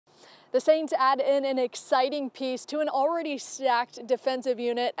The Saints add in an exciting piece to an already stacked defensive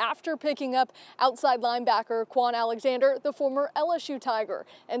unit after picking up outside linebacker Kwon Alexander, the former LSU Tiger.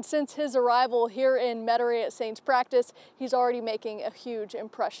 And since his arrival here in Metairie at Saints practice, he's already making a huge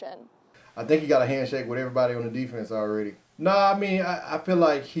impression. I think he got a handshake with everybody on the defense already. No, I mean, I feel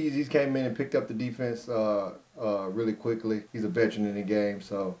like he's came in and picked up the defense really quickly. He's a veteran in the game,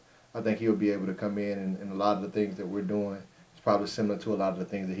 so I think he'll be able to come in and a lot of the things that we're doing is probably similar to a lot of the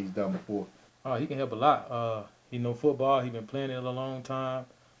things that he's done before. He can help a lot. He knows football. He's been playing it a long time.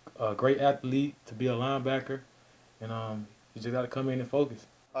 Great athlete to be a linebacker, and you just got to come in and focus.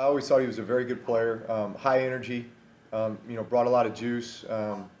 I always thought he was a very good player, high energy, brought a lot of juice.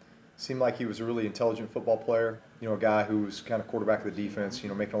 Seemed like he was a really intelligent football player, a guy who was kind of quarterback of the defense,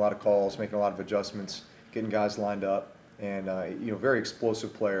 making a lot of calls, making a lot of adjustments, getting guys lined up, and, very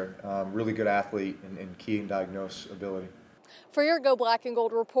explosive player, really good athlete and key and diagnose ability. For your Go Black and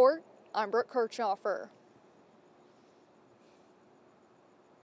Gold report, I'm Brooke Kirchhoffer.